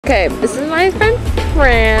Okay, this is my friend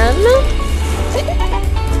Fran. Let's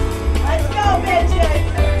go, bitches!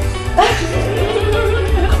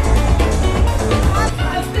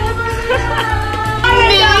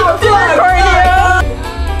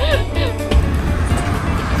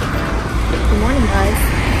 Good morning, guys.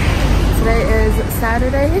 Today is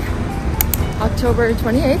Saturday, October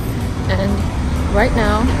 28th, and right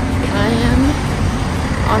now I am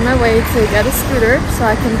on my way to get a scooter so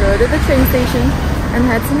I can go to the train station and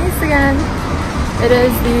head to Nice again. It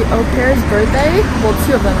is the au pair's birthday, well,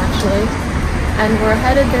 two of them actually, and we're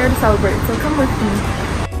headed there to celebrate, so come with me.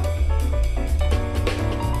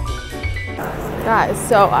 Guys,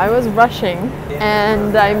 so I was rushing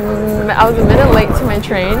and I was a minute late to my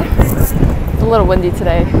train. It's a little windy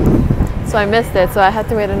today, so I missed it, so I had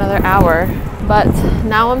to wait another hour. But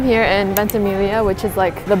now I'm here in Ventimiglia, which is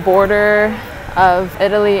like the border of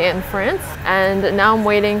Italy and France, and now I'm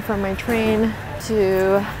waiting for my train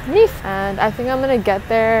to Nice, and I think I'm gonna get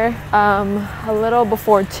there a little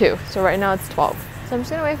before 2, so right now it's 12. So I'm just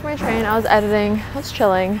gonna wait for my train. I was editing, I was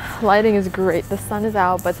chilling. Lighting is great, the sun is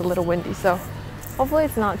out, but it's a little windy, so hopefully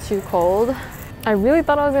it's not too cold. I really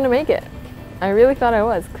thought I was gonna make it. I really thought I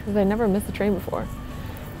was, because I never missed a train before.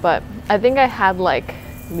 But I think I had like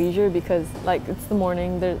leisure because like it's the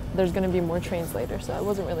morning, there's gonna be more trains later, so I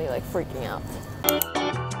wasn't really like freaking out.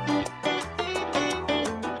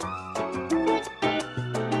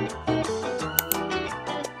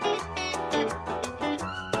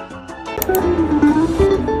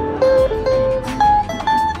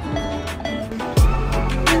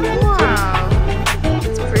 Wow,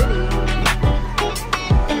 it's pretty.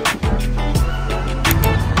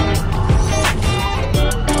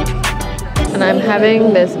 And I'm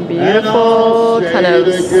having this beautiful kind of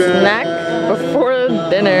snack before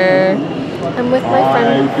dinner. I'm with my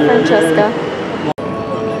friend Francesca.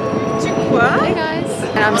 Hey guys.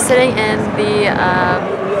 And I'm sitting in the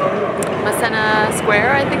Massena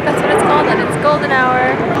Square, I think that's what it's called, and it's golden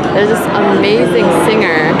hour. There's this amazing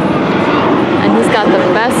singer, and he's got the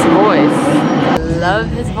best voice. I love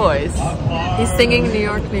his voice. He's singing New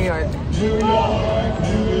York, New York. Yeah.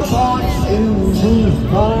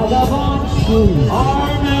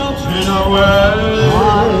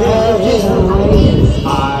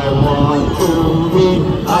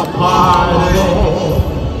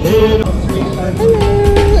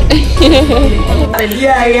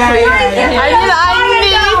 I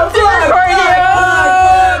need to record you.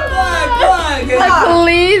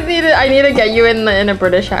 I need to get you in a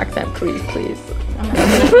British accent, please.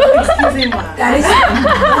 That is,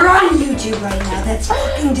 we're on YouTube right now. That's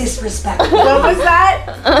fucking disrespectful. What was that?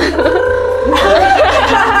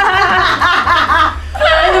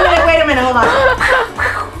 Wait a minute, hold on.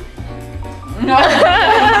 No.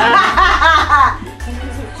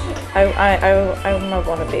 I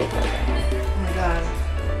want to be. Oh my god.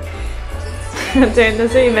 Turn the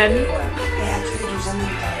semen. They have to do something.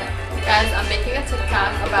 Guys, I'm making a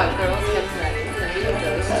TikTok about girls getting ready.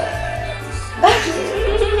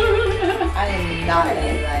 I am not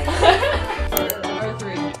getting ready. Or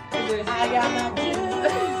 3. I got my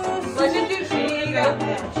juice. Let's just do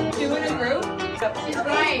 2 in a group. She's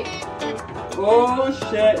right. Oh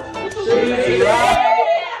shit. She's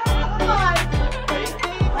right. Come on.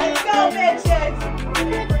 Let's go, bitches.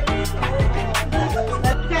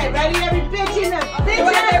 Okay, ready? Every bitch in the bitches. There we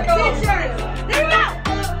go.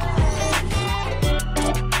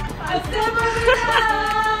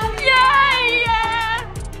 Yeah.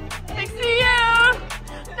 Thanks to you.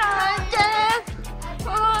 Not just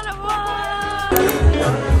one of one.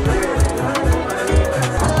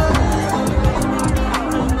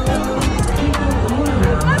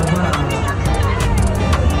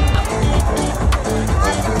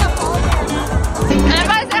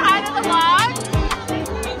 Everybody say hi to the vlog.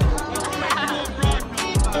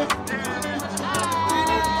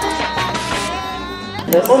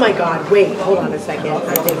 Oh my god, wait, hold on a second. I'm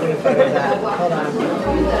taking a photo of that. Hold on.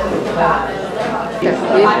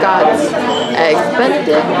 We've got eggs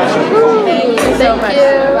Benedict. Thank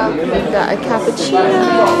you. We've got a cappuccino.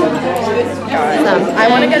 I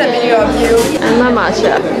want to get a video of you. And my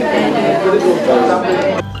matcha.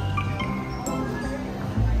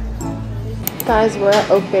 Guys, we're at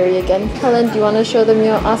Oak Berry again. Helen, do you want to show them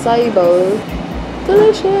your acai bowl?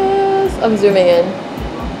 Delicious! I'm zooming in.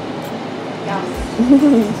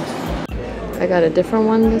 I got a different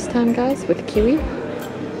one this time, guys, with kiwi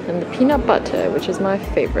and the peanut butter, which is my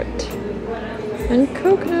favorite, and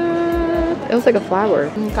coconut. It looks like a flower.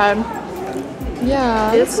 Okay.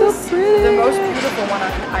 Yeah, it's so pretty. the most beautiful one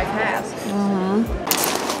I've had.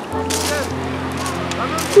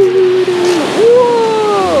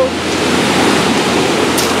 Whoa!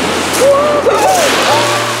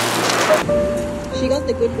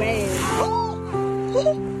 the good wave.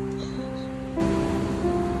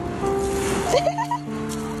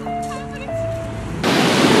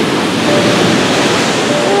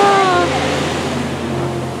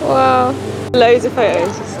 Wow. Loads of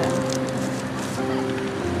photos.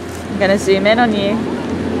 I'm gonna zoom in on you.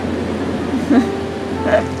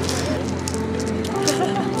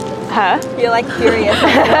 Huh? You're like curious.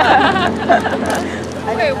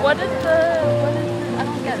 Wait, what is the, I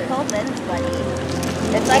don't get it. It's called Lens Buddy.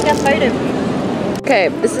 It's like a photo booth. Okay,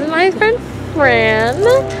 this is my friend Fran,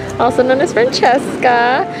 also known as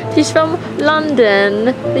Francesca. She's from London,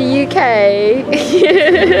 the UK.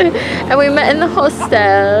 And we met in the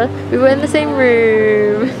hostel. We were in the same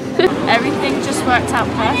room. Everything just worked out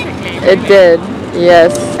perfectly. It did,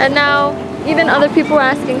 yes. And now, even other people are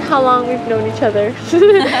asking how long we've known each other.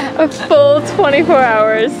 A full 24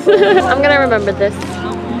 hours. I'm gonna remember this.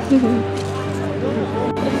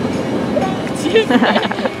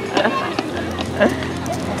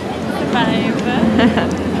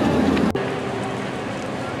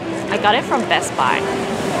 I got it from Best Buy.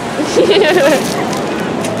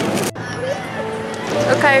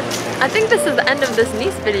 Okay, I think this is the end of this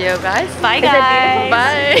Nice video, guys. Bye, Is it guys. beautiful?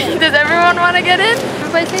 Bye. Does everyone want to get in?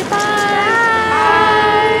 Everybody say bye.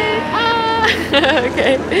 Bye.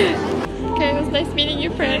 Okay. Okay, it was nice meeting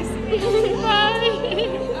you, friends. Bye.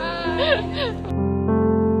 Bye.